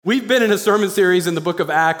We've been in a sermon series in the book of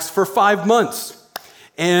Acts for 5 months.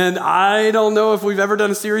 And I don't know if we've ever done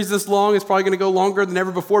a series this long. It's probably going to go longer than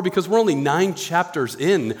ever before because we're only 9 chapters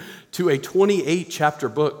in to a 28-chapter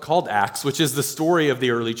book called Acts, which is the story of the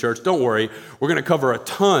early church. Don't worry, we're going to cover a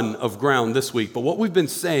ton of ground this week. But what we've been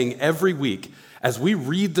saying every week as we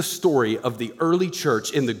read the story of the early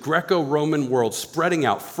church in the Greco-Roman world spreading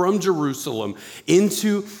out from Jerusalem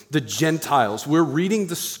into the Gentiles, we're reading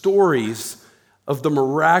the stories of the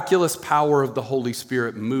miraculous power of the Holy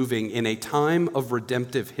Spirit moving in a time of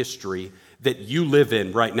redemptive history that you live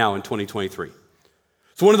in right now in 2023.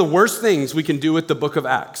 So one of the worst things we can do with the book of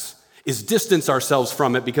Acts is distance ourselves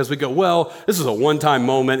from it because we go, well, this is a one-time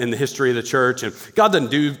moment in the history of the church, and God doesn't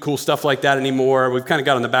do cool stuff like that anymore. We've kind of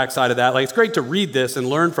got on the backside of that. Like, it's great to read this and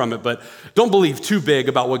learn from it, but don't believe too big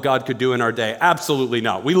about what God could do in our day. Absolutely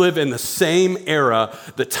not. We live in the same era,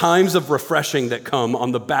 the times of refreshing that come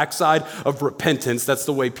on the backside of repentance. That's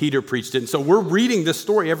the way Peter preached it. And so we're reading this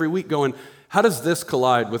story every week going, how does this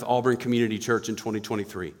collide with Auburn Community Church in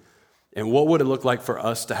 2023? And what would it look like for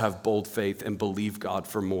us to have bold faith and believe God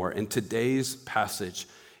for more? And today's passage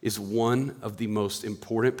is one of the most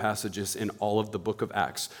important passages in all of the book of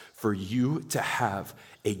Acts for you to have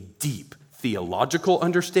a deep theological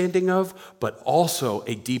understanding of, but also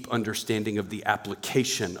a deep understanding of the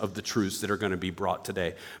application of the truths that are going to be brought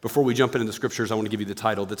today. Before we jump into the scriptures, I want to give you the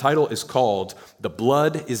title. The title is called, "The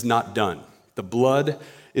Blood is Not Done." The blood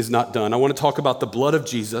is not done. I want to talk about the blood of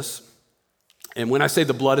Jesus. And when I say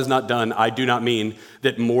the blood is not done, I do not mean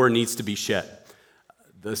that more needs to be shed.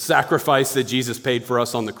 The sacrifice that Jesus paid for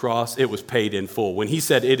us on the cross, it was paid in full. When he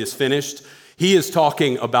said it is finished, he is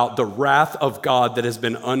talking about the wrath of God that has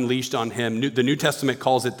been unleashed on him. The New Testament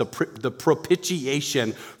calls it the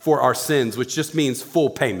propitiation for our sins, which just means full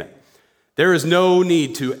payment. There is no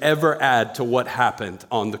need to ever add to what happened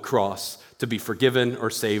on the cross to be forgiven or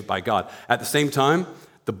saved by God. At the same time,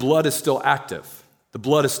 the blood is still active. The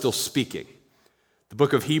blood is still speaking. The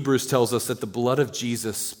book of Hebrews tells us that the blood of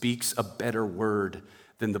Jesus speaks a better word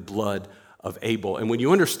than the blood of Abel. And when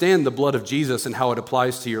you understand the blood of Jesus and how it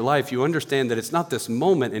applies to your life, you understand that it's not this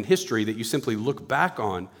moment in history that you simply look back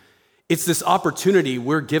on. It's this opportunity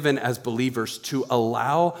we're given as believers to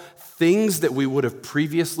allow things that we would have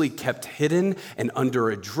previously kept hidden and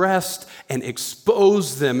under-addressed and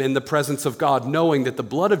expose them in the presence of God, knowing that the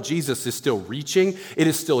blood of Jesus is still reaching, it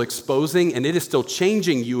is still exposing, and it is still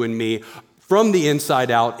changing you and me from the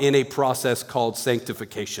inside out in a process called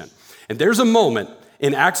sanctification. And there's a moment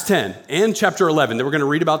in Acts 10 and chapter 11 that we're going to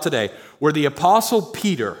read about today where the apostle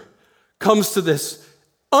Peter comes to this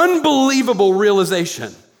unbelievable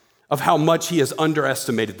realization of how much he has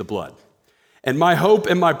underestimated the blood. And my hope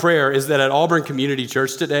and my prayer is that at Auburn Community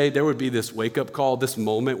Church today, there would be this wake-up call, this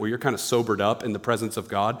moment where you're kind of sobered up in the presence of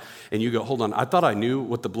God, and you go, hold on, I thought I knew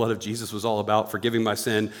what the blood of Jesus was all about, forgiving my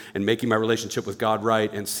sin and making my relationship with God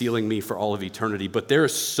right and sealing me for all of eternity. But there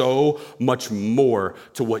is so much more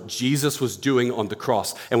to what Jesus was doing on the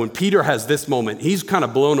cross. And when Peter has this moment, he's kind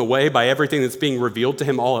of blown away by everything that's being revealed to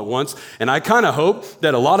him all at once. And I kind of hope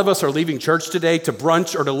that a lot of us are leaving church today to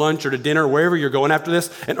brunch or to lunch or to dinner, wherever you're going after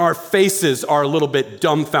this, and our faces are a little bit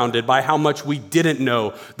dumbfounded by how much we didn't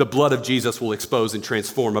know the blood of Jesus will expose and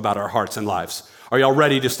transform about our hearts and lives. Are y'all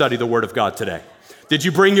ready to study the Word of God today? Did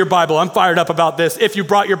you bring your Bible? I'm fired up about this. If you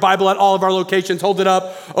brought your Bible at all of our locations, hold it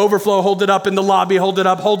up. Overflow, hold it up in the lobby, hold it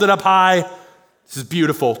up high. This is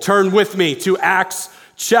beautiful. Turn with me to Acts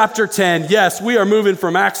chapter 10. Yes, we are moving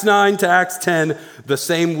from Acts 9 to Acts 10. The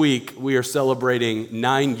same week, we are celebrating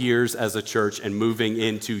 9 years as a church and moving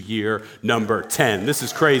into year number 10. This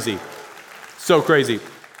is crazy. So crazy.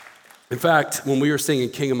 In fact, when we were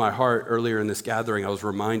singing King of My Heart earlier in this gathering, I was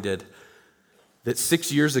reminded that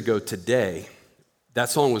 6 years ago today, that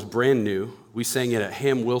song was brand new. We sang it at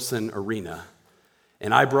Ham Wilson Arena.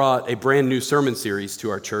 And I brought a brand new sermon series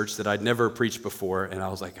to our church that I'd never preached before. And I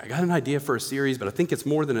was like, I got an idea for a series, but I think it's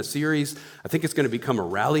more than a series. I think it's going to become a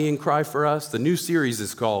rallying cry for us. The new series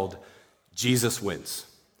is called Jesus Wins.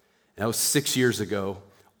 And that was 6 years ago,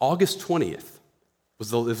 August 20th. It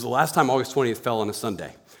was the last time August 20th fell on a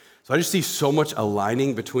Sunday. So I just see so much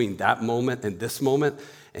aligning between that moment and this moment,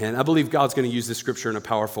 and I believe God's going to use this scripture in a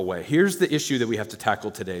powerful way. Here's the issue that we have to tackle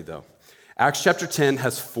today, though. Acts chapter 10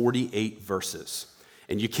 has 48 verses,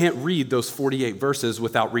 and you can't read those 48 verses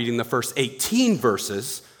without reading the first 18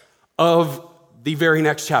 verses of the very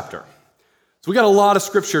next chapter. So we got a lot of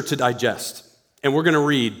scripture to digest, and we're going to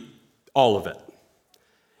read all of it.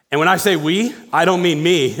 And when I say we, I don't mean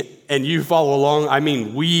me and you follow along. I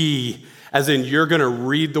mean we, as in you're going to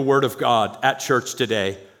read the Word of God at church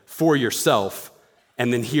today for yourself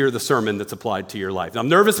and then hear the sermon that's applied to your life. Now, I'm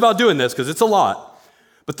nervous about doing this because it's a lot,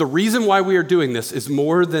 But the reason why we are doing this is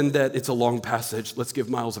more than that it's a long passage. Let's give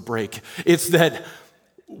Miles a break. It's that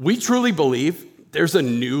we truly believe there's a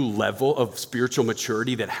new level of spiritual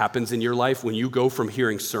maturity that happens in your life when you go from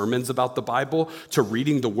hearing sermons about the Bible to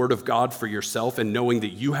reading the Word of God for yourself and knowing that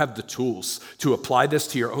you have the tools to apply this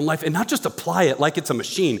to your own life, and not just apply it like it's a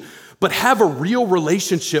machine, but have a real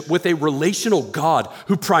relationship with a relational God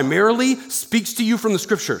who primarily speaks to you from the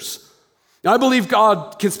Scriptures. Now, I believe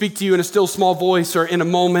God can speak to you in a still small voice or in a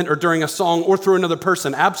moment or during a song or through another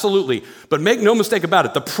person, absolutely. But make no mistake about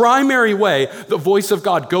it, the primary way the voice of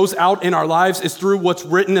God goes out in our lives is through what's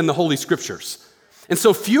written in the Holy Scriptures. And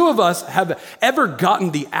so few of us have ever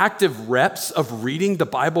gotten the active reps of reading the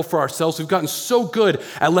Bible for ourselves. We've gotten so good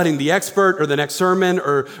at letting the expert or the next sermon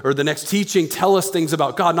or the next teaching tell us things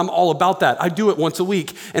about God, and I'm all about that. I do it once a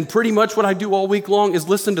week, and pretty much what I do all week long is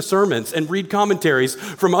listen to sermons and read commentaries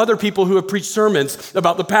from other people who have preached sermons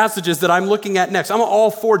about the passages that I'm looking at next. I'm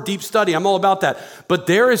all for deep study. I'm all about that. But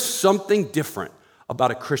there is something different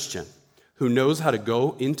about a Christian who knows how to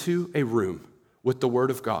go into a room with the Word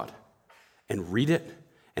of God and read it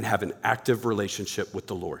and have an active relationship with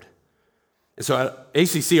the Lord. And so at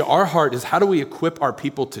ACC, our heart is how do we equip our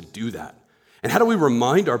people to do that? And how do we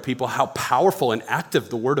remind our people how powerful and active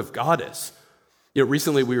the Word of God is? You know,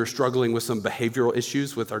 recently we were struggling with some behavioral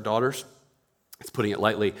issues with our daughters. It's putting it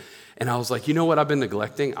lightly. And I was like, you know what I've been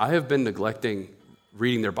neglecting? I have been neglecting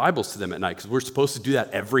reading their Bibles to them at night because we're supposed to do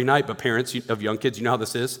that every night, but parents of young kids, you know how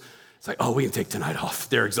this is? It's like, oh, we can take tonight off.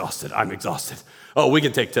 They're exhausted. I'm exhausted. Oh, we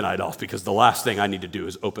can take tonight off because the last thing I need to do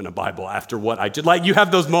is open a Bible after what I did. Like, you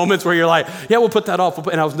have those moments where you're like, yeah, we'll put that off.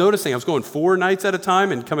 And I was noticing I was going 4 nights at a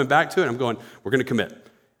time and coming back to it. I'm going, we're going to commit.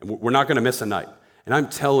 And we're not going to miss a night. And I'm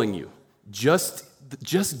telling you, just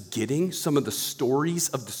getting some of the stories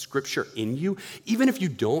of the Scripture in you, even if you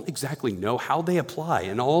don't exactly know how they apply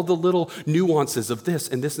and all the little nuances of this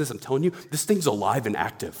and this and this, I'm telling you, this thing's alive and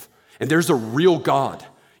active. And there's a real God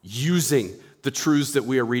using the truths that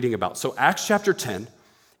we are reading about. So Acts chapter 10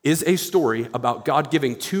 is a story about God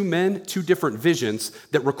giving 2 men 2 different visions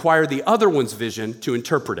that require the other one's vision to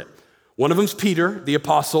interpret it. One of them's Peter, the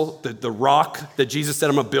apostle, the rock that Jesus said,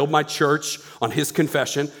 I'm going to build my church on his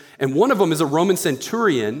confession. And one of them is a Roman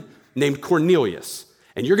centurion named Cornelius.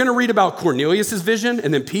 And you're going to read about Cornelius' vision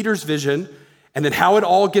and then Peter's vision and then how it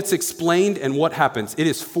all gets explained and what happens. It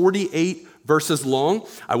is 48 verses long.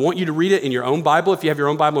 I want you to read it in your own Bible if you have your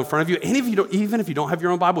own Bible in front of you. And even if you don't have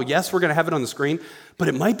your own Bible, yes, we're going to have it on the screen, but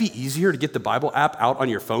it might be easier to get the Bible app out on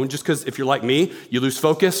your phone just because if you're like me, you lose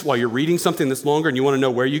focus while you're reading something that's longer and you want to know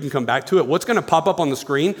where you can come back to it. What's going to pop up on the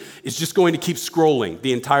screen is just going to keep scrolling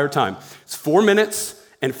the entire time. It's 4 minutes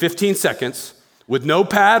and 15 seconds with no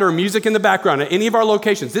pad or music in the background at any of our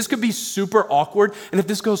locations. This could be super awkward, and if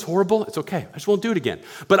this goes horrible, it's okay. I just won't do it again.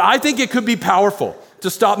 But I think it could be powerful to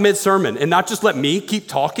stop mid-sermon and not just let me keep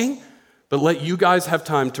talking, but let you guys have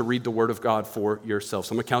time to read the Word of God for yourselves.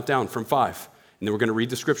 So I'm going to count down from 5, and then we're going to read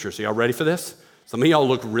the Scripture. So y'all ready for this? Some of y'all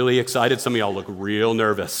look really excited. Some of y'all look real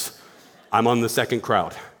nervous. I'm on the second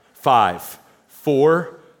crowd. 5,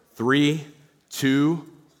 4, 3, 2,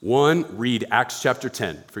 1. Read Acts chapter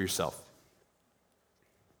 10 for yourself.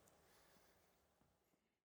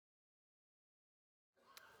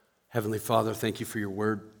 Heavenly Father, thank you for your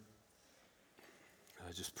word.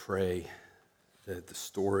 I just pray that the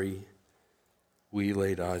story we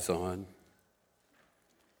laid eyes on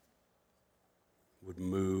would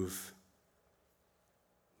move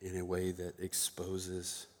in a way that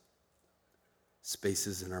exposes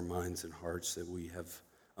spaces in our minds and hearts that we have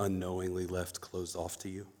unknowingly left closed off to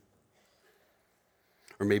you.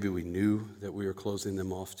 Or maybe we knew that we were closing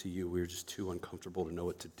them off to you. We were just too uncomfortable to know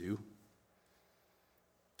what to do.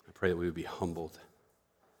 I pray that we would be humbled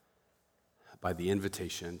by the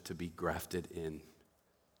invitation to be grafted in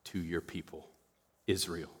to your people,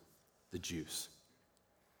 Israel, the Jews.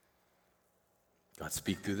 God,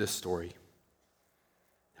 speak through this story.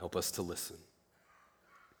 Help us to listen.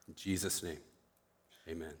 In Jesus' name,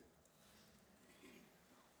 amen.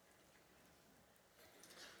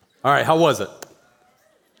 All right, how was it?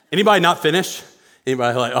 Anybody not finished?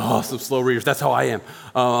 Anybody like, oh, some slow readers? That's how I am.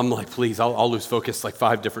 I'm like, please, I'll lose focus like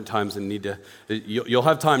 5 different times and need to, you'll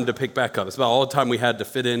have time to pick back up. It's about all the time we had to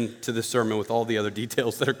fit into this sermon with all the other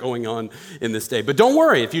details that are going on in this day. But don't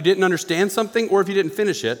worry if you didn't understand something or if you didn't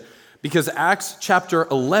finish it, because Acts chapter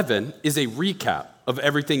 11 is a recap of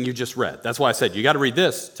everything you just read. That's why I said you got to read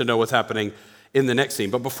this to know what's happening in the next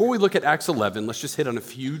scene. But before we look at Acts 11, let's just hit on a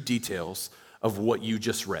few details of what you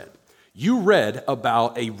just read. You read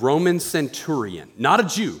about a Roman centurion, not a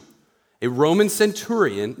Jew. a Roman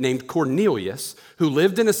centurion named Cornelius, who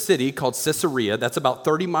lived in a city called Caesarea. That's about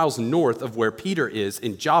 30 miles north of where Peter is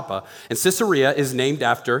in Joppa. And Caesarea is named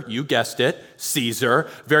after, you guessed it, Caesar,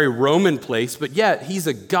 very Roman place, but yet he's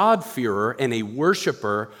a God-fearer and a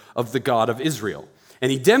worshiper of the God of Israel.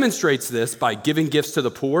 And he demonstrates this by giving gifts to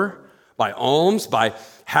the poor, by alms, by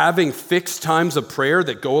having fixed times of prayer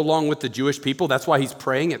that go along with the Jewish people. That's why he's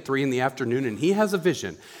praying at 3 p.m, and he has a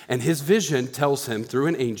vision. And his vision tells him through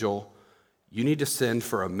an angel, you need to send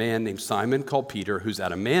for a man named Simon called Peter, who's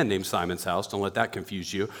at a man named Simon's house. Don't let that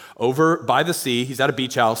confuse you. Over by the sea, he's at a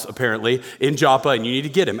beach house, apparently, in Joppa, and you need to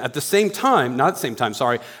get him. At the same time,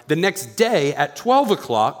 the next day at 12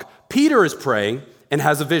 o'clock, Peter is praying and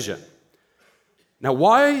has a vision. Now,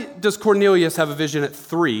 why does Cornelius have a vision at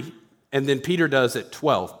 3 and then Peter does at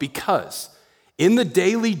 12? Because in the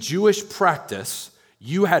daily Jewish practice,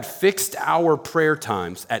 you had fixed hour prayer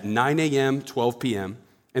times at 9 a.m., 12 p.m.,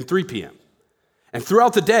 and 3 p.m. And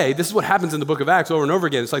throughout the day, this is what happens in the book of Acts over and over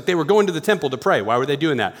again. It's like they were going to the temple to pray. Why were they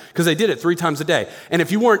doing that? Because they did it 3 times a day. And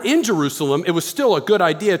if you weren't in Jerusalem, it was still a good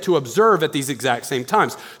idea to observe at these exact same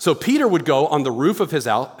times. So Peter would go on the roof of his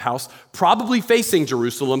house, probably facing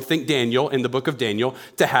Jerusalem, think Daniel in the book of Daniel,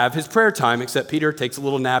 to have his prayer time, except Peter takes a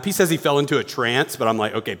little nap. He says he fell into a trance, but I'm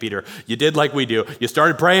like, okay, Peter, you did like we do. You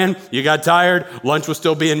started praying, you got tired, lunch was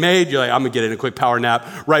still being made. You're like, I'm going to get in a quick power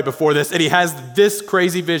nap right before this. And he has this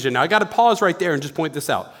crazy vision. Now, I got to pause right there and just point this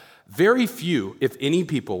out. Very few, if any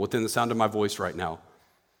people within the sound of my voice right now,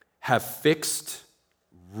 have fixed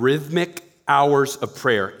rhythmic hours of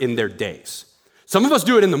prayer in their days. Some of us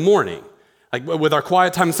do it in the morning, like with our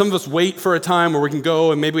quiet time. Some of us wait for a time where we can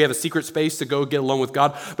go and maybe we have a secret space to go get alone with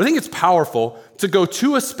God. But I think it's powerful to go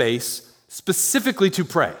to a space specifically to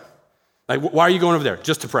pray. Like, why are you going over there?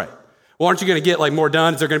 Just to pray. Well, aren't you going to get more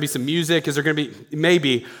done? Is there going to be some music? Is there going to be,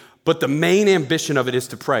 maybe, but the main ambition of it is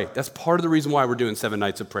to pray. That's part of the reason why we're doing 7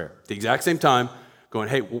 nights of prayer. At the exact same time, going,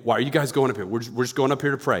 hey, why are you guys going up here? We're just going up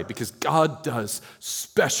here to pray because God does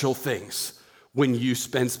special things when you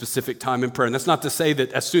spend specific time in prayer. And that's not to say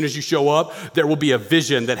that as soon as you show up, there will be a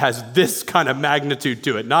vision that has this kind of magnitude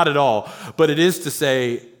to it. Not at all. But it is to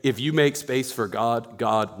say, if you make space for God,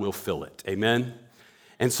 God will fill it. Amen?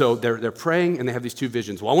 And so they're praying and they have these 2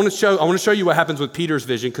 visions. Well, I want to show you what happens with Peter's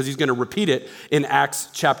vision because he's going to repeat it in Acts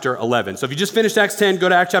chapter 11. So if you just finished Acts 10, go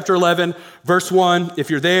to Acts chapter 11, verse 1.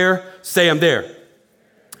 If you're there, say I'm there.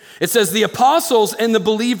 It says, the apostles and the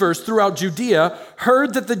believers throughout Judea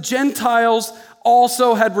heard that the Gentiles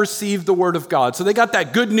also had received the word of God. So they got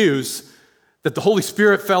that good news that the Holy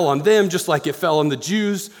Spirit fell on them just like it fell on the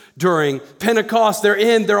Jews during Pentecost.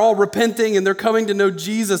 They're all repenting and they're coming to know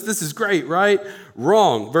Jesus. This is great, right?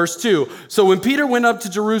 Wrong. Verse 2. So when Peter went up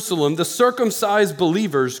to Jerusalem, the circumcised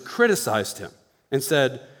believers criticized him and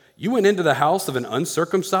said, you went into the house of an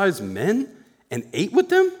uncircumcised man and ate with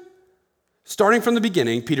them? Starting from the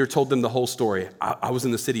beginning, Peter told them the whole story. I was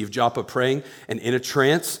in the city of Joppa praying, and in a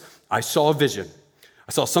trance, I saw a vision.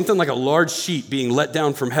 I saw something like a large sheet being let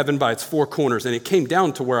down from heaven by its 4 corners, and it came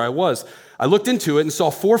down to where I was. I looked into it and saw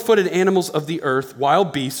 4-footed animals of the earth,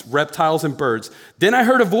 wild beasts, reptiles, and birds. Then I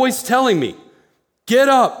heard a voice telling me, get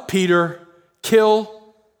up, Peter,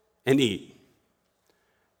 kill and eat.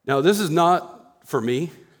 Now, this is not for me,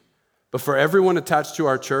 but for everyone attached to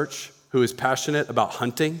our church who is passionate about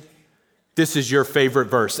hunting. This is your favorite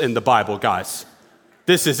verse in the Bible, guys.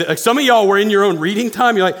 This is it. Like some of y'all were in your own reading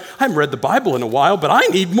time. You're like, I haven't read the Bible in a while, but I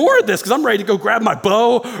need more of this because I'm ready to go grab my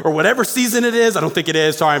bow or whatever season it is. I don't think it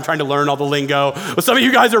is. Sorry, I'm trying to learn all the lingo. But some of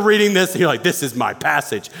you guys are reading this and you're like, this is my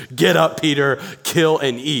passage. Get up, Peter, kill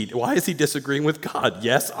and eat. Why is he disagreeing with God?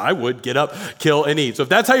 Yes, I would get up, kill and eat. So if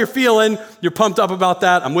that's how you're feeling, you're pumped up about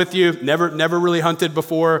that. I'm with you. Never really hunted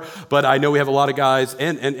before, but I know we have a lot of guys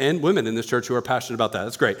and women in this church who are passionate about that.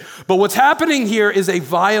 That's great. But what's happening here is a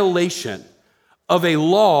violation of a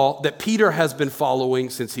law that Peter has been following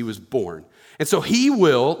since he was born. And so he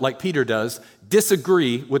will, like Peter does,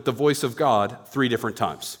 disagree with the voice of God 3 different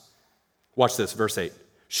times. Watch this, verse 8.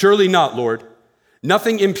 Surely not, Lord.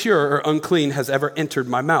 Nothing impure or unclean has ever entered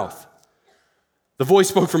my mouth. The voice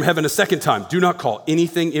spoke from heaven a second time. Do not call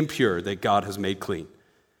anything impure that God has made clean.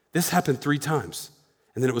 This happened 3 times,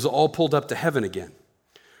 and then it was all pulled up to heaven again.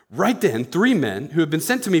 Right then, 3 men who had been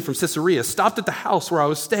sent to me from Caesarea stopped at the house where I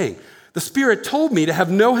was staying. The Spirit told me to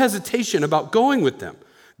have no hesitation about going with them.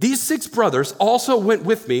 These 6 brothers also went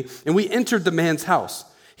with me, and we entered the man's house.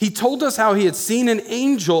 He told us how he had seen an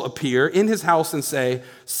angel appear in his house and say,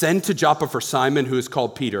 send to Joppa for Simon, who is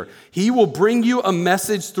called Peter. He will bring you a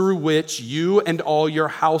message through which you and all your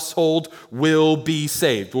household will be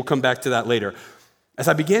saved. We'll come back to that later. As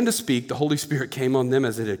I began to speak, the Holy Spirit came on them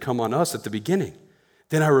as it had come on us at the beginning.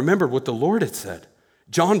 Then I remembered what the Lord had said.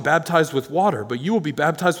 John baptized with water, but you will be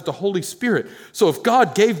baptized with the Holy Spirit. So if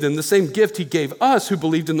God gave them the same gift he gave us who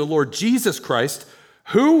believed in the Lord Jesus Christ,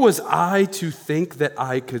 who was I to think that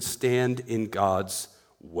I could stand in God's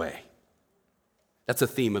way? That's a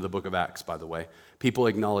theme of the book of Acts, by the way. People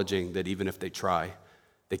acknowledging that even if they try,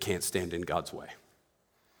 they can't stand in God's way.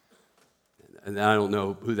 And I don't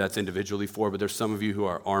know who that's individually for, but there's some of you who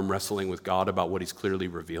are arm wrestling with God about what he's clearly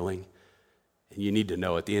revealing. And you need to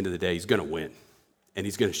know at the end of the day, he's going to win. And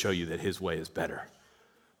he's going to show you that his way is better.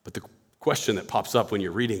 But the question that pops up when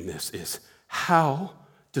you're reading this is, how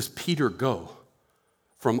does Peter go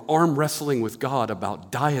from arm wrestling with God about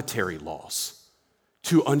dietary laws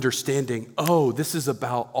to understanding, oh, this is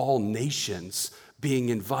about all nations being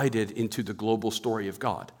invited into the global story of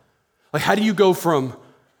God? Like, how do you go from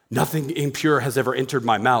nothing impure has ever entered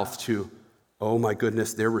my mouth to, oh my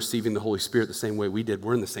goodness, they're receiving the Holy Spirit the same way we did.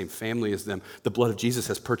 We're in the same family as them. The blood of Jesus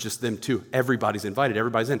has purchased them too. Everybody's invited,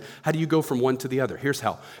 everybody's in. How do you go from one to the other? Here's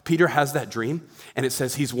how. Peter has that dream, and it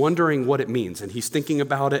says he's wondering what it means, and he's thinking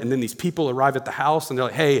about it, and then these people arrive at the house, and they're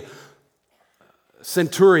like, hey, a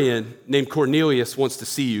centurion named Cornelius wants to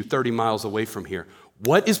see you 30 miles away from here.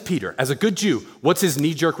 What is Peter? As a good Jew, what's his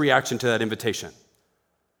knee-jerk reaction to that invitation?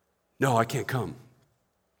 No, I can't come.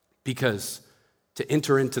 Because to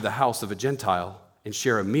enter into the house of a Gentile and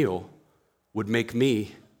share a meal would make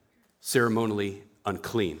me ceremonially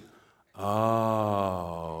unclean.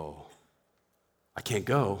 Oh, I can't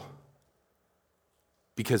go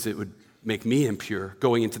because it would make me impure.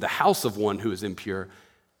 Going into the house of one who is impure,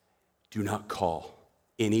 do not call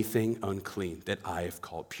anything unclean that I have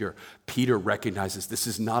called pure. Peter recognizes this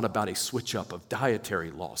is not about a switch up of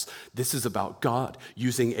dietary laws. This is about God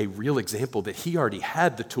using a real example that he already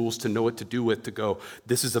had the tools to know what to do with, to go,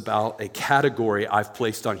 this is about a category I've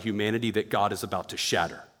placed on humanity that God is about to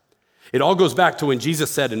shatter. It all goes back to when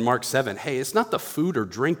Jesus said in Mark 7, hey, it's not the food or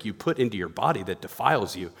drink you put into your body that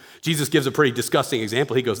defiles you. Jesus gives a pretty disgusting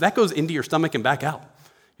example. He goes, that goes into your stomach and back out.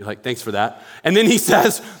 You're like, thanks for that. And then he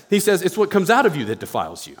says, it's what comes out of you that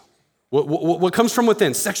defiles you. What comes from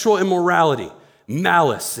within, sexual immorality,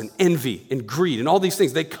 malice and envy and greed and all these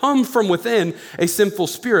things, they come from within a sinful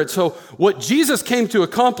spirit. So what Jesus came to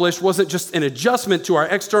accomplish wasn't just an adjustment to our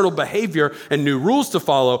external behavior and new rules to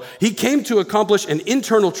follow. He came to accomplish an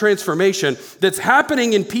internal transformation that's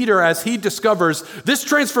happening in Peter as he discovers this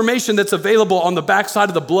transformation that's available on the backside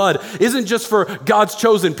of the blood isn't just for God's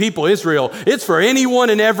chosen people, Israel. It's for anyone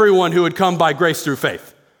and everyone who would come by grace through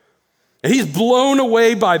faith. And he's blown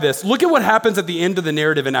away by this. Look at what happens at the end of the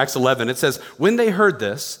narrative in Acts 11. It says, when they heard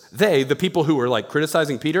this, they, the people who were like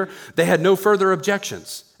criticizing Peter, they had no further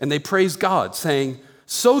objections. And they praised God, saying,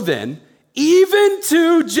 so then, even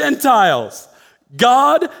to Gentiles,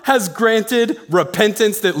 God has granted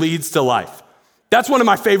repentance that leads to life. That's one of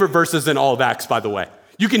my favorite verses in all of Acts, by the way.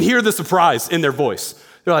 You can hear the surprise in their voice.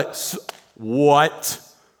 They're like, what?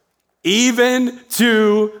 Even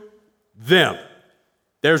to them.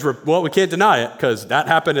 Well, we can't deny it because that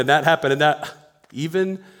happened and that happened and that.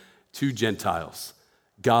 Even to Gentiles,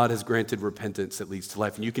 God has granted repentance that leads to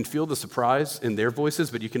life. And you can feel the surprise in their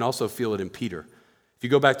voices, but you can also feel it in Peter. If you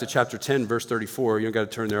go back to chapter 10, verse 34, you don't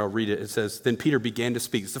got to turn there, I'll read it. It says, then Peter began to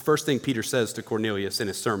speak. It's the first thing Peter says to Cornelius in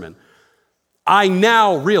his sermon. I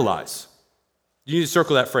now realize. You need to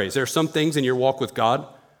circle that phrase. There are some things in your walk with God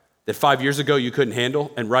that 5 years ago you couldn't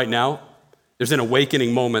handle, and right now there's an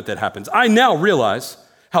awakening moment that happens. I now realize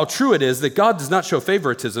how true it is that God does not show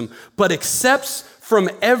favoritism, but accepts from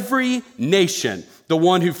every nation the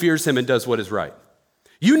one who fears him and does what is right.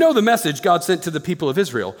 You know the message God sent to the people of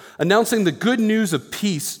Israel, announcing the good news of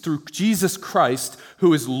peace through Jesus Christ,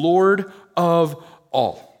 who is Lord of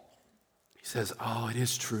all. He says, oh, it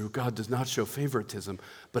is true. God does not show favoritism,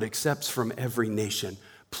 but accepts from every nation.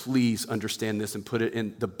 Please understand this and put it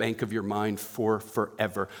in the bank of your mind for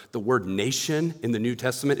forever. The word nation in the New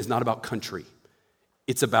Testament is not about country.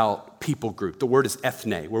 It's about people group. The word is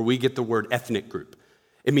ethne, where we get the word ethnic group.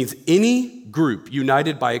 It means any group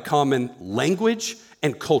united by a common language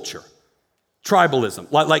and culture.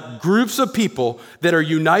 Tribalism, like groups of people that are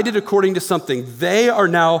united according to something. They are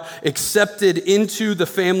now accepted into the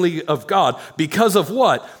family of God because of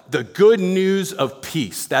what? The good news of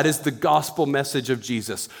peace. That is the gospel message of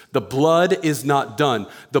Jesus. The blood is not done.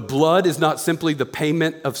 The blood is not simply the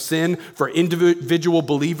payment of sin for individual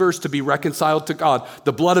believers to be reconciled to God.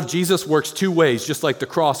 The blood of Jesus works two ways, just like the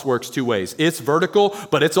cross works two ways. It's vertical,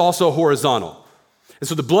 but it's also horizontal. And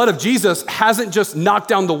so the blood of Jesus hasn't just knocked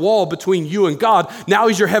down the wall between you and God. Now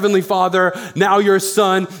he's your heavenly Father. Now you're his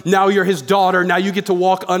son. Now you're his daughter. Now you get to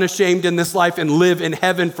walk unashamed in this life and live in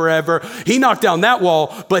heaven forever. He knocked down that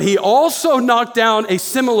wall, but he also knocked down a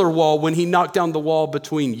similar wall when he knocked down the wall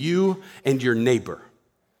between you and your neighbor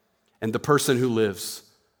and the person who lives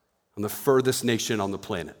on the furthest nation on the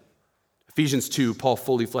planet. Ephesians 2, Paul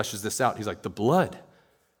fully fleshes this out. He's like, the blood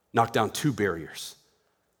knocked down two barriers.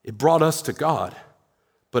 It brought us to God,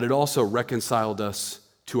 but it also reconciled us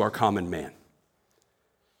to our common man.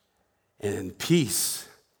 And peace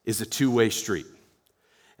is a two-way street.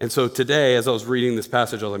 And so today, as I was reading this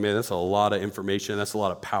passage, I was like, man, that's a lot of information. That's a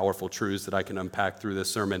lot of powerful truths that I can unpack through this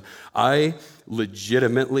sermon. I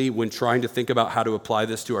legitimately, when trying to think about how to apply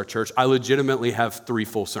this to our church, I legitimately have 3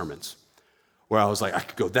 full sermons where I was like, I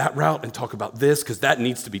could go that route and talk about this because that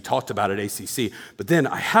needs to be talked about at ACC. But then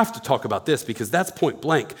I have to talk about this because that's point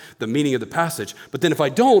blank, the meaning of the passage. But then if I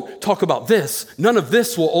don't talk about this, none of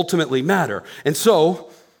this will ultimately matter. And so,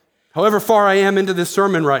 however far I am into this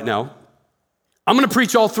sermon right now, I'm going to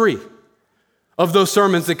preach all 3 of those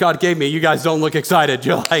sermons that God gave me. You guys don't look excited.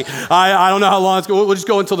 You're like, I don't know how long it's going. We'll just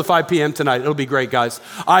go until the 5 p.m. tonight. It'll be great, guys.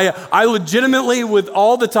 I legitimately, with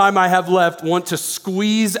all the time I have left, want to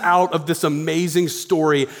squeeze out of this amazing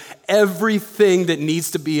story everything that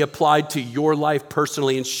needs to be applied to your life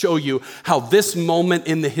personally and show you how this moment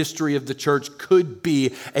in the history of the church could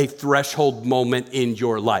be a threshold moment in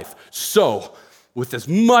your life. So, with as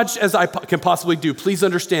much as I can possibly do, please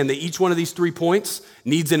understand that each one of these 3 points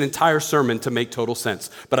needs an entire sermon to make total sense.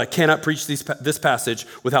 But I cannot preach this passage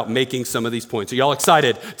without making some of these points. Are y'all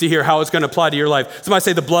excited to hear how it's going to apply to your life? Somebody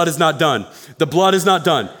say, the blood is not done. The blood is not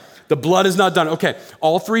done. The blood is not done. Okay,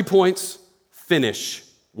 all 3 points finish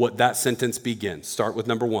what that sentence begins. Start with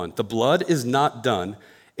number 1. The blood is not done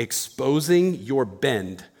exposing your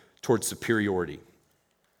bend towards superiority.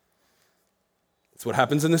 That's what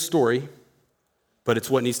happens in this story. But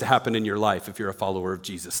it's what needs to happen in your life if you're a follower of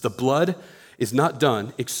Jesus. The blood is not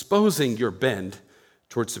done exposing your bend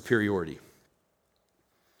towards superiority.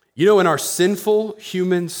 You know, in our sinful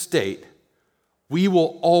human state, we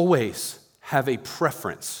will always have a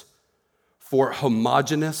preference for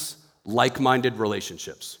homogeneous, like-minded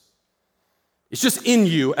relationships. It's just in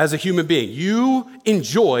you as a human being. You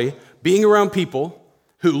enjoy being around people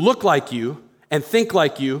who look like you and think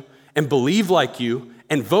like you and believe like you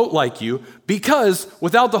and vote like you, because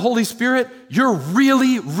without the Holy Spirit, you're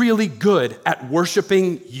really, really good at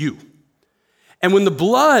worshiping you. And when the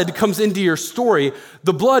blood comes into your story,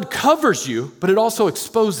 the blood covers you, but it also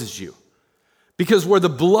exposes you. Because where the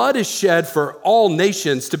blood is shed for all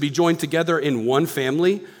nations to be joined together in one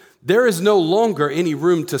family, there is no longer any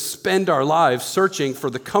room to spend our lives searching for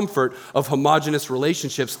the comfort of homogeneous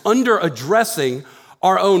relationships under addressing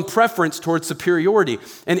our own preference towards superiority.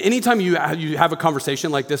 And anytime you have a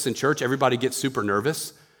conversation like this in church, everybody gets super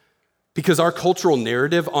nervous because our cultural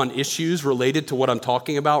narrative on issues related to what I'm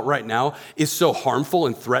talking about right now is so harmful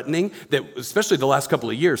and threatening that, especially the last couple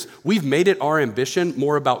of years, we've made it our ambition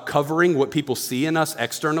more about covering what people see in us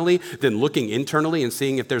externally than looking internally and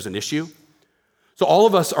seeing if there's an issue. So all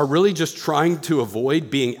of us are really just trying to avoid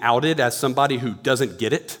being outed as somebody who doesn't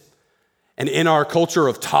get it. And in our culture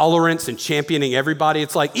of tolerance and championing everybody,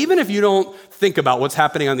 it's like, even if you don't think about what's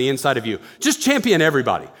happening on the inside of you, just champion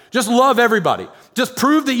everybody. Just love everybody. Just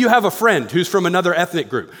prove that you have a friend who's from another ethnic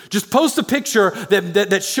group. Just post a picture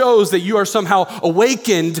that shows that you are somehow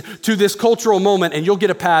awakened to this cultural moment, and you'll get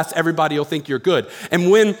a pass. Everybody will think you're good.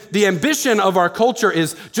 And when the ambition of our culture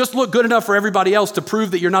is just look good enough for everybody else to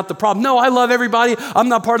prove that you're not the problem. No, I love everybody. I'm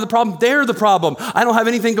not part of the problem. They're the problem. I don't have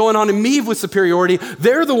anything going on in me with superiority.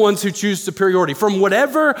 They're the ones who choose superiority. From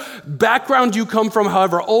whatever background you come from,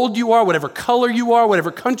 however old you are, whatever color you are,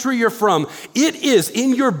 whatever country you're from, it is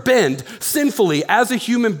in your bend sinfully as a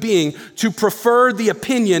human being to prefer the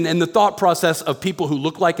opinion and the thought process of people who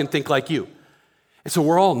look like and think like you. And so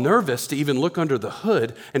we're all nervous to even look under the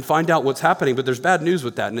hood and find out what's happening, but there's bad news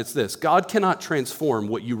with that, and it's this: God cannot transform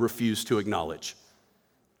what you refuse to acknowledge.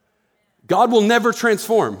 God will never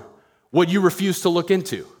transform what you refuse to look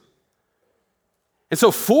into. And so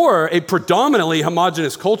for a predominantly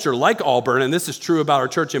homogenous culture like Auburn, and this is true about our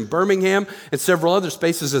church in Birmingham and several other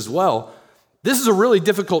spaces as well, this is a really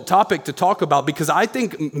difficult topic to talk about because I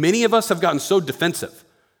think many of us have gotten so defensive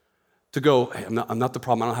to go, hey, I'm not the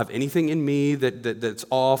problem. I don't have anything in me that's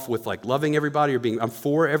off with like loving everybody or I'm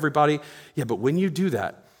for everybody. Yeah, but when you do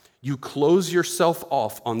that, you close yourself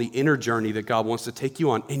off on the inner journey that God wants to take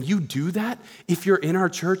you on. And you do that if you're in our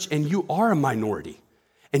church and you are a minority.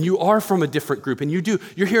 and you are from a different group, and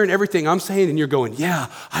you're hearing everything I'm saying, and you're going, yeah,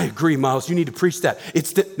 I agree, Miles, you need to preach that.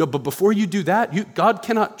 No, but before you do that, God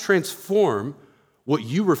cannot transform what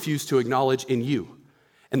you refuse to acknowledge in you.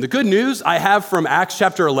 And the good news I have from Acts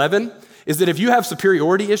chapter 11 is that if you have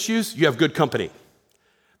superiority issues, you have good company.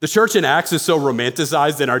 The church in Acts is so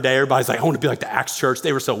romanticized in our day. Everybody's like, I want to be like the Acts church.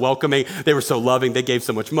 They were so welcoming. They were so loving. They gave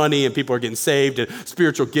so much money, and people are getting saved, and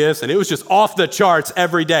spiritual gifts, and it was just off the charts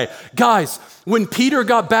every day. Guys, when Peter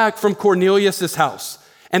got back from Cornelius' house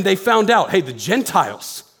and they found out, hey, the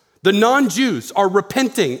Gentiles, the non-Jews are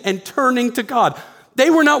repenting and turning to God, they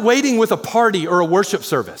were not waiting with a party or a worship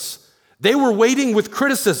service. They were waiting with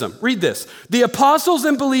criticism. Read this. The apostles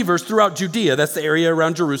and believers throughout Judea, that's the area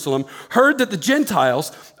around Jerusalem, heard that the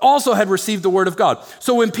Gentiles also had received the word of God.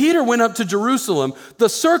 So when Peter went up to Jerusalem, the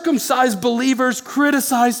circumcised believers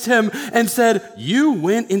criticized him and said, you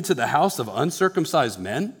went into the house of uncircumcised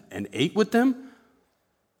men and ate with them?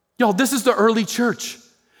 Y'all, this is the early church.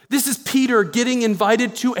 This is Peter getting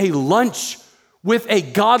invited to a lunch with a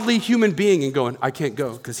godly human being and going, I can't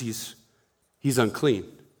go because he's unclean.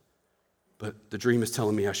 But the dream is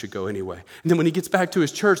telling me I should go anyway. And then when he gets back to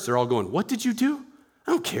his church, they're all going, what did you do?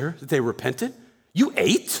 I don't care that they repented. You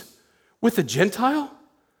ate with a Gentile?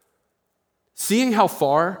 Seeing how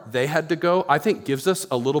far they had to go, I think gives us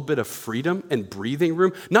a little bit of freedom and breathing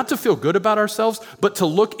room, not to feel good about ourselves, but to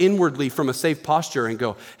look inwardly from a safe posture and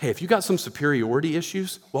go, hey, if you got some superiority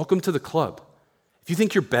issues, welcome to the club. If you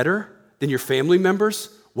think you're better than your family members,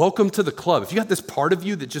 welcome to the club. If you got this part of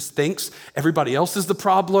you that just thinks everybody else is the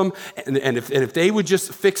problem, and if they would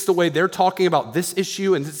just fix the way they're talking about this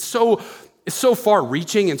issue, and it's so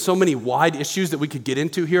far-reaching and so many wide issues that we could get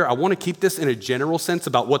into here, I want to keep this in a general sense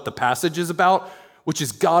about what the passage is about, which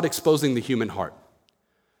is God exposing the human heart.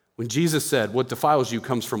 When Jesus said, what defiles you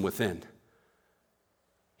comes from within,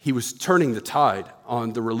 he was turning the tide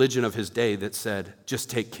on the religion of his day that said, just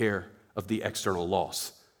take care of the external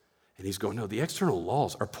laws. And he's going, no, the external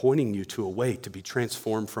laws are pointing you to a way to be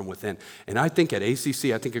transformed from within. And I think at ACC,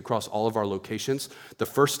 I think across all of our locations, the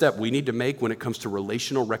first step we need to make when it comes to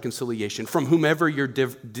relational reconciliation from whomever you're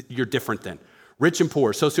different than, rich and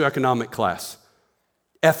poor, socioeconomic class,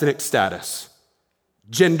 ethnic status,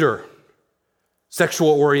 gender,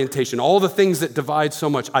 sexual orientation, all the things that divide so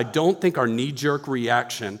much, I don't think our knee-jerk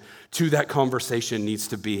reaction to that conversation needs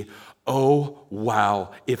to be, oh,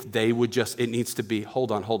 wow, if they would just, it needs to be,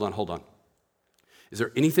 hold on. Is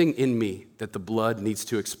there anything in me that the blood needs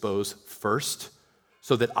to expose first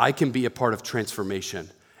so that I can be a part of transformation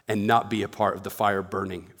and not be a part of the fire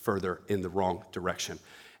burning further in the wrong direction?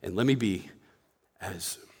 And let me be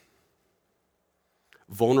as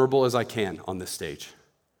vulnerable as I can on this stage.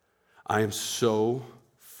 I am so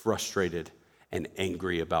frustrated and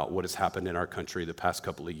angry about what has happened in our country the past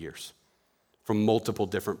couple of years, from multiple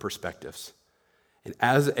different perspectives. And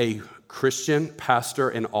as a Christian pastor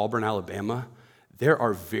in Auburn, Alabama, there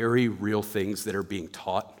are very real things that are being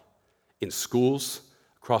taught in schools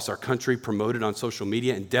across our country, promoted on social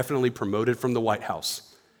media, and definitely promoted from the White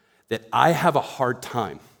House, that I have a hard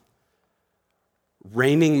time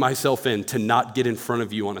reining myself in to not get in front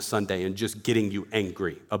of you on a Sunday and just getting you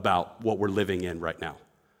angry about what we're living in right now.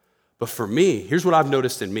 But for me, here's what I've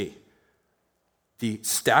noticed in me. The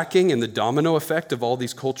stacking and the domino effect of all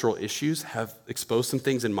these cultural issues have exposed some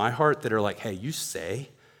things in my heart that are like, hey, you say,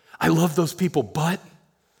 I love those people, but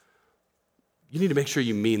you need to make sure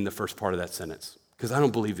you mean the first part of that sentence, because I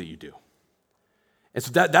don't believe that you do. And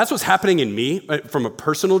so that's what's happening in me from a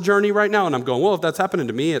personal journey right now. And I'm going, well, if that's happening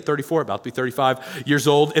to me at 34, about to be 35 years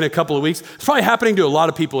old in a couple of weeks, it's probably happening to a lot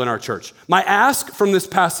of people in our church. My ask from this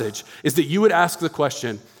passage is that you would ask the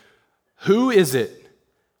question, who is it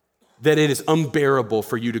that it is unbearable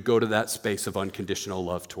for you to go to that space of unconditional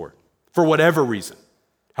love toward, for whatever reason,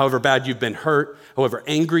 however bad you've been hurt, however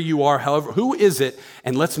angry you are, who is it?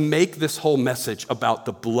 And let's make this whole message about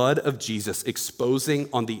the blood of Jesus exposing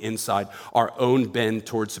on the inside our own bend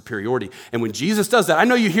toward superiority. And when Jesus does that, I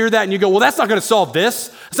know you hear that and you go, well, that's not going to solve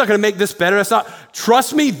this. It's not going to make this better.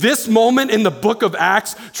 Trust me, this moment in the book of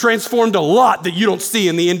Acts transformed a lot that you don't see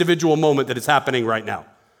in the individual moment that is happening right now.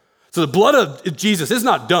 So the blood of Jesus is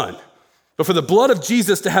not done. But for the blood of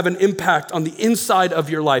Jesus to have an impact on the inside of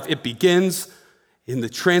your life, it begins in the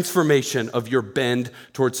transformation of your bend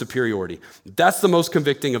towards superiority. That's the most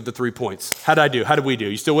convicting of the 3 points. How did I do? How did we do?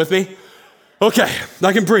 You still with me? Okay,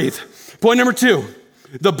 I can breathe. Point number 2,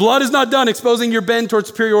 the blood is not done exposing your bend towards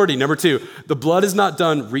superiority. Number 2, the blood is not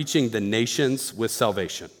done reaching the nations with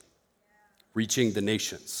salvation. Reaching the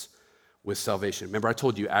nations with salvation. Remember, I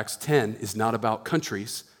told you Acts 10 is not about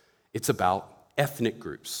countries, it's about ethnic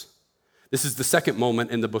groups. This is the second moment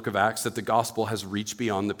in the book of Acts that the gospel has reached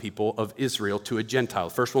beyond the people of Israel to a Gentile.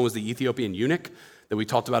 The first one was the Ethiopian eunuch that we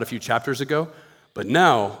talked about a few chapters ago. But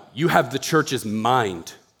now you have the church's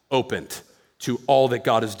mind opened to all that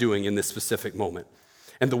God is doing in this specific moment.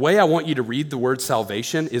 And the way I want you to read the word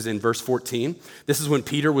salvation is in verse 14. This is when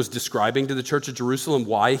Peter was describing to the church of Jerusalem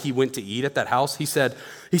why he went to eat at that house. He said,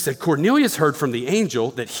 Cornelius heard from the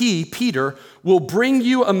angel that he, Peter, will bring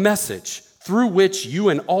you a message through which you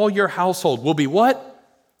and all your household will be what?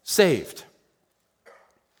 Saved.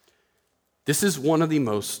 This is one of the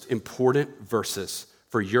most important verses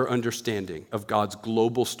for your understanding of God's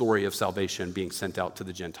global story of salvation being sent out to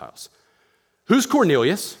the Gentiles. Who's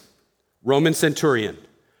Cornelius? Roman centurion,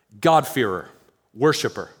 God-fearer,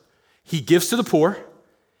 worshiper. He gives to the poor.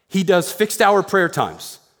 He does fixed-hour prayer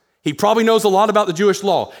times. He probably knows a lot about the Jewish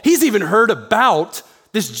law. He's even heard about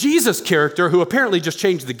this Jesus character who apparently just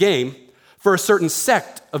changed the game for a certain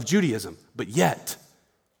sect of Judaism, but yet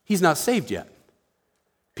he's not saved yet.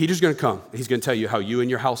 Peter's going to come, and he's going to tell you how you and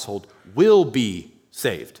your household will be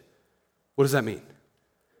saved. What does that mean?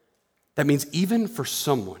 That means even for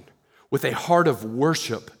someone with a heart of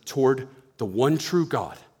worship toward the one true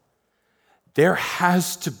God, there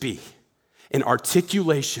has to be an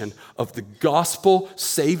articulation of the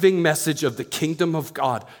gospel-saving message of the kingdom of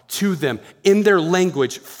God to them in their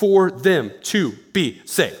language for them to be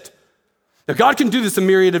saved. Now, God can do this a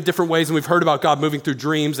myriad of different ways, and we've heard about God moving through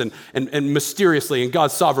dreams and mysteriously in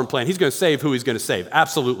God's sovereign plan. He's going to save who he's going to save,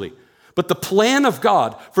 absolutely. But the plan of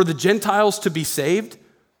God for the Gentiles to be saved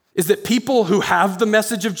is that people who have the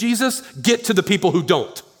message of Jesus get to the people who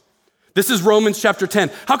don't. This is Romans chapter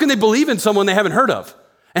 10. How can they believe in someone they haven't heard of?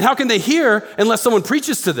 And how can they hear unless someone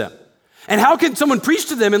preaches to them? And how can someone preach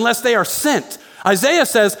to them unless they are sent? Isaiah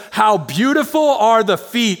says, how beautiful are the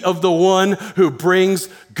feet of the one who brings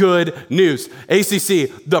good news.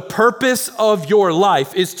 ACC, the purpose of your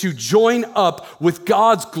life is to join up with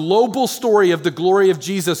God's global story of the glory of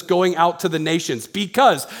Jesus going out to the nations.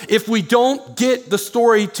 Because if we don't get the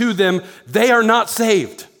story to them, they are not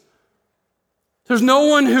saved. There's no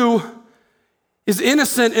one who is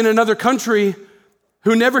innocent in another country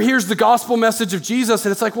who never hears the gospel message of Jesus,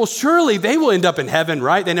 and it's like, well, surely they will end up in heaven,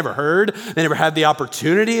 right? They never heard, they never had the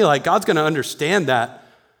opportunity. Like, God's gonna understand that.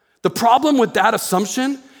 The problem with that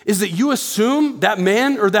assumption is that you assume that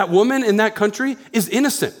man or that woman in that country is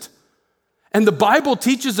innocent. And the Bible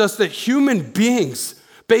teaches us that human beings,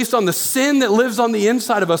 based on the sin that lives on the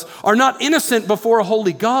inside of us, are not innocent before a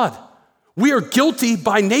holy God. We are guilty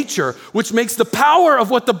by nature, which makes the power of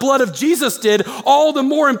what the blood of Jesus did all the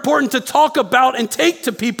more important to talk about and take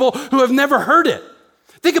to people who have never heard it.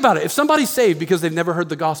 Think about it. If somebody's saved because they've never heard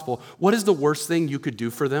the gospel, what is the worst thing you could do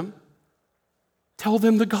for them? Tell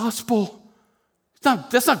them the gospel.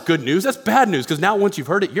 That's not good news. That's bad news, because now once you've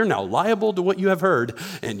heard it, you're now liable to what you have heard,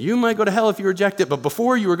 and you might go to hell if you reject it, but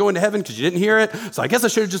before you were going to heaven because you didn't hear it, so I guess I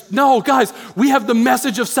should have just, no, guys, we have the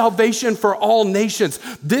message of salvation for all nations.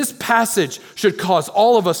 This passage should cause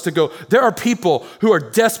all of us to go, there are people who are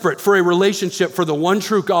desperate for a relationship for the one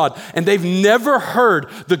true God, and they've never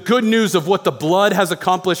heard the good news of what the blood has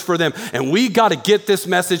accomplished for them, and we got to get this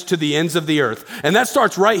message to the ends of the earth. And that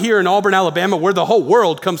starts right here in Auburn, Alabama, where the whole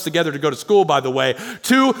world comes together to go to school, by the way,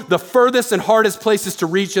 to the furthest and hardest places to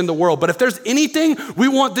reach in the world. But if there's anything we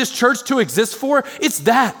want this church to exist for, it's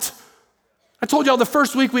that. I told y'all the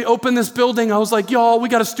first week we opened this building, I was like, y'all, we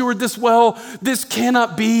got to steward this well. This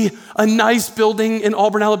cannot be a nice building in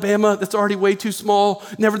Auburn, Alabama that's already way too small.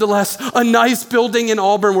 Nevertheless, a nice building in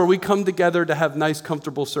Auburn where we come together to have nice,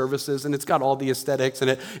 comfortable services, and it's got all the aesthetics,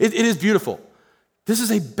 and it is beautiful. This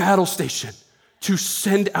is a battle station to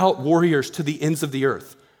send out warriors to the ends of the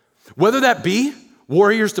earth. Whether that be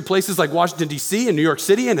warriors to places like Washington, D.C. and New York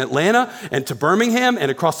City and Atlanta and to Birmingham and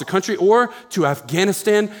across the country, or to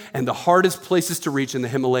Afghanistan and the hardest places to reach in the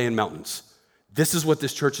Himalayan mountains. This is what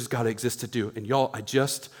this church has got to exist to do. And y'all, I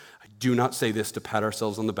do not say this to pat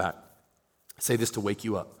ourselves on the back. I say this to wake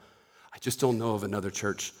you up. I just don't know of another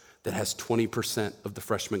church that has 20% of the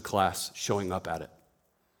freshman class showing up at it.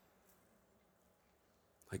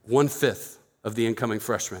 Like 1/5 of the incoming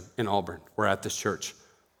freshmen in Auburn were at this church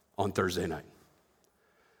on Thursday night.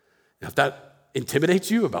 Now, if that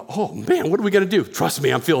intimidates you about, oh man, what are we gonna do? Trust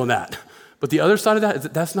me, I'm feeling that. But the other side of that is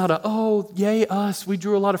that's not a, oh, yay us, we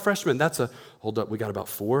drew a lot of freshmen. That's a, hold up, we got about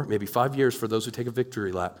 4, maybe 5 years for those who take a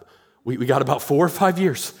victory lap. We got about 4 or 5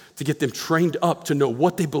 years to get them trained up to know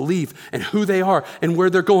what they believe and who they are and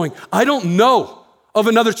where they're going. I don't know of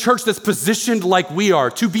another church that's positioned like we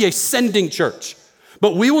are to be a sending church.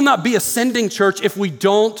 But we will not be ascending church if we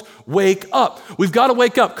don't wake up. We've got to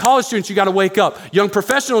wake up. College students, you got to wake up. Young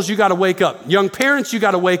professionals, you got to wake up. Young parents, you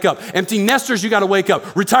got to wake up. Empty nesters, you got to wake up.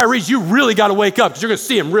 Retirees, you really got to wake up because you're going to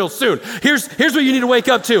see them real soon. Here's what you need to wake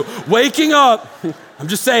up to. Waking up, I'm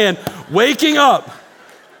just saying, waking up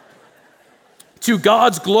to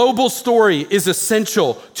God's global story is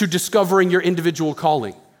essential to discovering your individual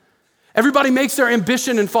calling. Everybody makes their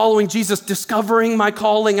ambition in following Jesus, discovering my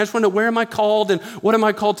calling. I just want to know, where am I called and what am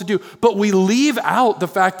I called to do? But we leave out the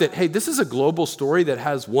fact that, hey, this is a global story that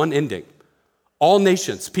has one ending. All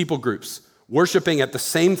nations, people groups, worshiping at the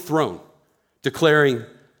same throne, declaring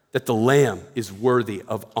that the Lamb is worthy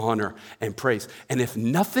of honor and praise. And if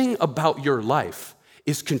nothing about your life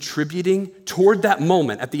is contributing toward that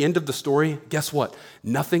moment at the end of the story, guess what?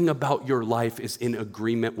 Nothing about your life is in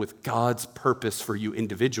agreement with God's purpose for you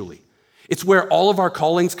individually. It's where all of our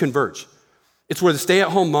callings converge. It's where the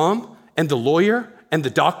stay-at-home mom and the lawyer and the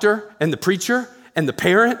doctor and the preacher and the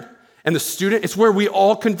parent and the student, it's where we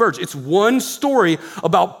all converge. It's one story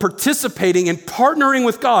about participating and partnering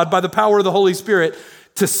with God by the power of the Holy Spirit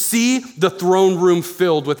to see the throne room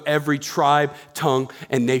filled with every tribe, tongue,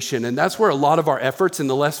 and nation. And that's where a lot of our efforts in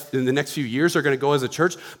the next few years are going to go as a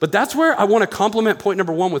church. But that's where I want to complement point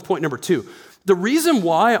number one with point number two. The reason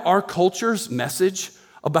why our culture's message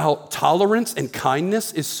about tolerance and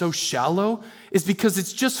kindness is so shallow is because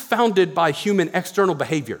it's just founded by human external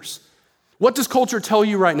behaviors. What does culture tell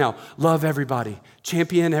you right now? Love everybody,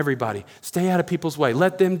 champion everybody, stay out of people's way,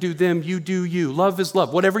 let them do them, you do you, love is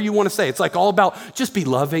love, whatever you want to say. It's like all about just be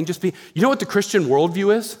loving, you know what the Christian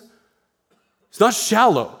worldview is? It's not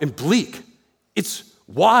shallow and bleak, it's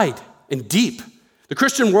wide and deep. The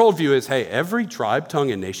Christian worldview is, hey, every tribe,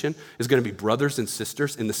 tongue, and nation is going to be brothers and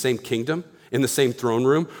sisters in the same kingdom, in the same throne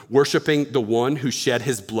room, worshiping the one who shed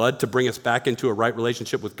his blood to bring us back into a right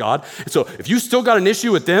relationship with God. And so if you still got an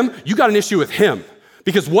issue with them, you got an issue with him.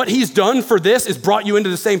 Because what he's done for this is brought you into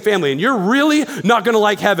the same family. And you're really not going to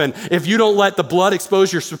like heaven if you don't let the blood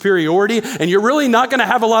expose your superiority. And you're really not going to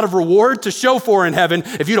have a lot of reward to show for in heaven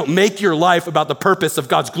if you don't make your life about the purpose of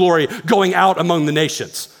God's glory going out among the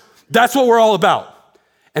nations. That's what we're all about.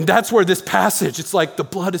 And that's where this passage, it's like the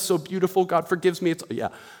blood is so beautiful, God forgives me. Yeah,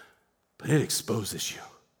 but it exposes you.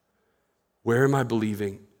 Where am I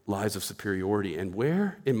believing lies of superiority? And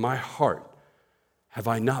where in my heart have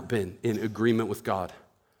I not been in agreement with God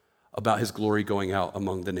about his glory going out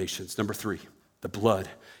among the nations? Number three, the blood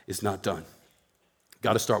is not done.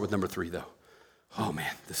 Got to start with number three, though. Oh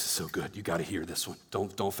man, this is so good. You got to hear this one.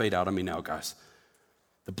 Don't fade out on me now, guys.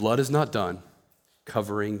 The blood is not done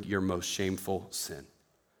covering your most shameful sin.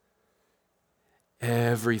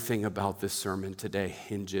 Everything about this sermon today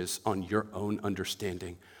hinges on your own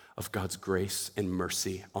understanding of God's grace and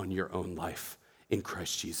mercy on your own life in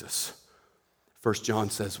Christ Jesus. 1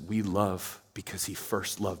 John says, we love because he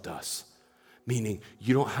first loved us. Meaning,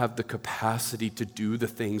 you don't have the capacity to do the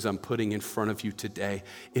things I'm putting in front of you today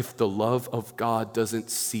if the love of God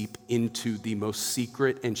doesn't seep into the most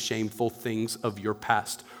secret and shameful things of your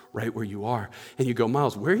past right where you are. And you go,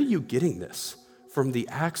 Miles, where are you getting this? From the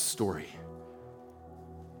Acts story.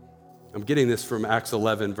 I'm getting this from Acts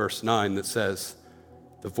 11, verse 9, that says,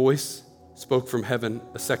 the voice spoke from heaven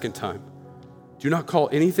a second time. Do not call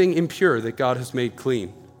anything impure that God has made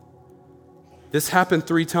clean. This happened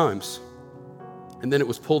 3 times, and then it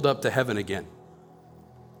was pulled up to heaven again.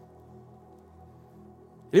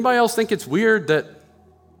 Anybody else think it's weird that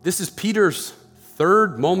this is Peter's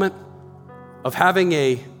third moment of having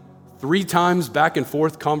a 3 times back and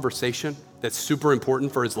forth conversation that's super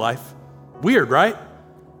important for his life? Weird, right?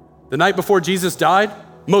 The night before Jesus died,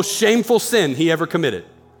 most shameful sin he ever committed.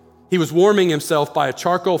 He was warming himself by a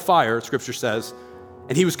charcoal fire, Scripture says,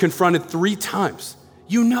 and he was confronted 3 times.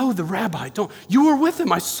 You know the rabbi, you were with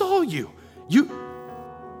him, I saw you.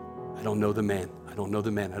 I don't know the man, I don't know the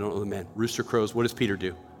man, I don't know the man. Rooster crows, what does Peter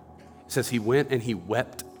do? It says he went and he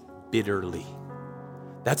wept bitterly.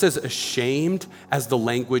 That's as ashamed as the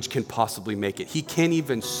language can possibly make it. He can't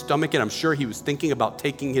even stomach it. I'm sure he was thinking about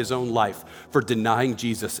taking his own life for denying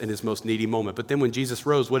Jesus in his most needy moment. But then when Jesus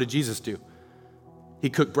rose, what did Jesus do?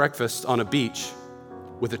 He cooked breakfast on a beach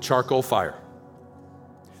with a charcoal fire.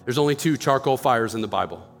 There's only 2 charcoal fires in the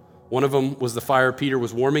Bible. One of them was the fire Peter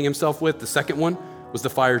was warming himself with. The second one was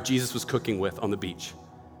the fire Jesus was cooking with on the beach.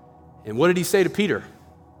 And what did he say to Peter?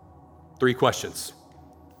 3 questions.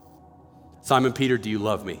 Simon Peter, do you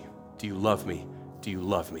love me? Do you love me? Do you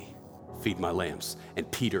love me? Feed my lambs.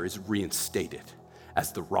 And Peter is reinstated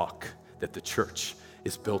as the rock that the church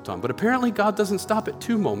is built on. But apparently God doesn't stop at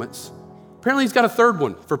 2 moments. Apparently he's got a third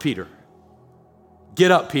one for Peter. Get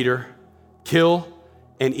up, Peter. Kill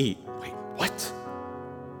and eat. Wait, what?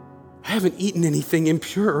 I haven't eaten anything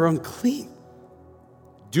impure or unclean.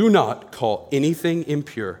 Do not call anything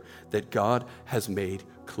impure that God has made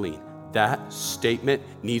clean. That statement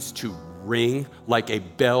needs to ring like a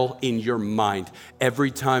bell in your mind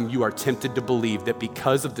every time you are tempted to believe that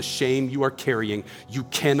because of the shame you are carrying, you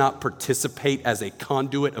cannot participate as a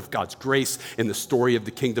conduit of God's grace in the story of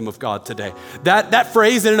the kingdom of God today. That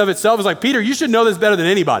phrase in and of itself is like, Peter, you should know this better than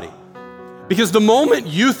anybody. Because the moment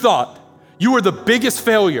you thought you were the biggest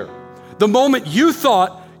failure, the moment you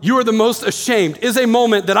thought you are the most ashamed is a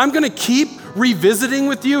moment that I'm gonna keep revisiting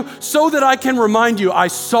with you so that I can remind you I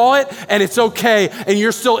saw it and it's okay and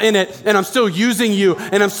you're still in it and I'm still using you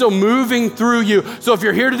and I'm still moving through you. So if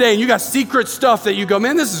you're here today and you got secret stuff that you go,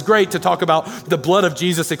 man, this is great to talk about the blood of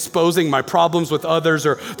Jesus exposing my problems with others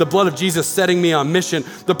or the blood of Jesus setting me on mission.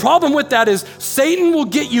 The problem with that is Satan will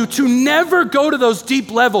get you to never go to those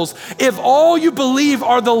deep levels if all you believe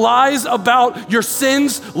are the lies about your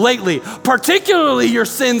sins lately, particularly your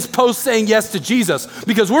sins post saying yes to Jesus,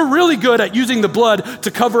 because we're really good at using the blood to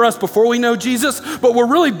cover us before we know Jesus, but we're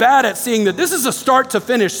really bad at seeing that this is a start to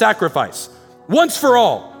finish sacrifice, once for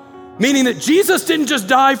all, meaning that Jesus didn't just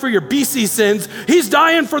die for your BC sins, he's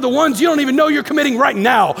dying for the ones you don't even know you're committing right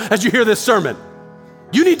now as you hear this sermon.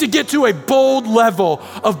 You need to get to a bold level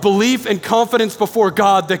of belief and confidence before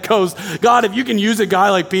God that goes, God, if you can use a guy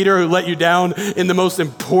like Peter who let you down in the most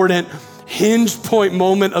important hinge point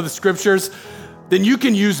moment of the scriptures, then you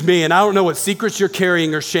can use me. And I don't know what secrets you're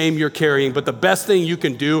carrying or shame you're carrying, but the best thing you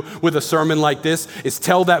can do with a sermon like this is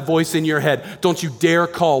tell that voice in your head, don't you dare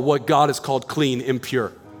call what God has called clean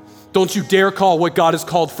impure. Don't you dare call what God has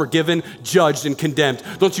called forgiven, judged, and condemned.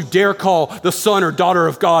 Don't you dare call the son or daughter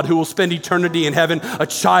of God who will spend eternity in heaven a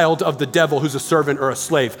child of the devil who's a servant or a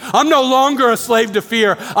slave. I'm no longer a slave to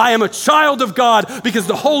fear. I am a child of God because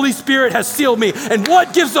the Holy Spirit has sealed me. And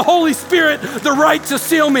what gives the Holy Spirit the right to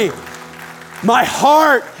seal me? My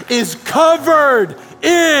heart is covered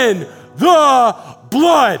in the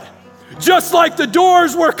blood. Just like the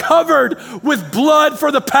doors were covered with blood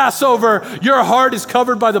for the Passover, your heart is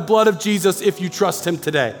covered by the blood of Jesus if you trust him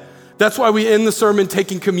today. That's why we end the sermon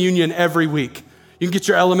taking communion every week. You can get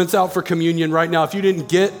your elements out for communion right now. If you didn't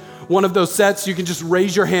get one of those sets, you can just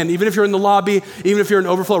raise your hand. Even if you're in the lobby, even if you're in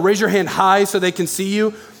overflow, raise your hand high so they can see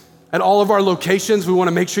you. At all of our locations, we want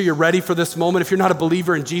to make sure you're ready for this moment. If you're not a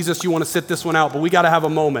believer in Jesus, you want to sit this one out, but we got to have a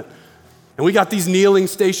moment. And we got these kneeling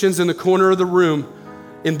stations in the corner of the room,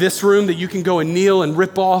 in this room, that you can go and kneel and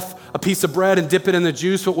rip off a piece of bread and dip it in the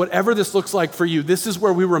juice. But whatever this looks like for you, this is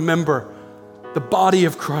where we remember the body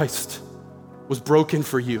of Christ was broken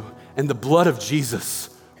for you and the blood of Jesus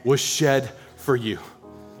was shed for you.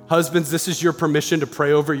 Husbands, this is your permission to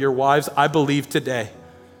pray over your wives. I believe today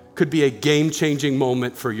could be a game-changing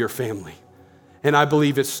moment for your family. And I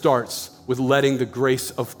believe it starts with letting the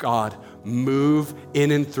grace of God move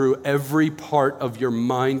in and through every part of your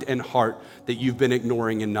mind and heart that you've been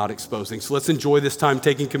ignoring and not exposing. So let's enjoy this time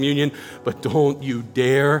taking communion, but don't you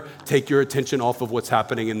dare take your attention off of what's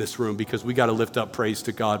happening in this room, because we got to lift up praise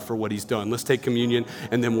to God for what he's done. Let's take communion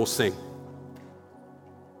and then we'll sing.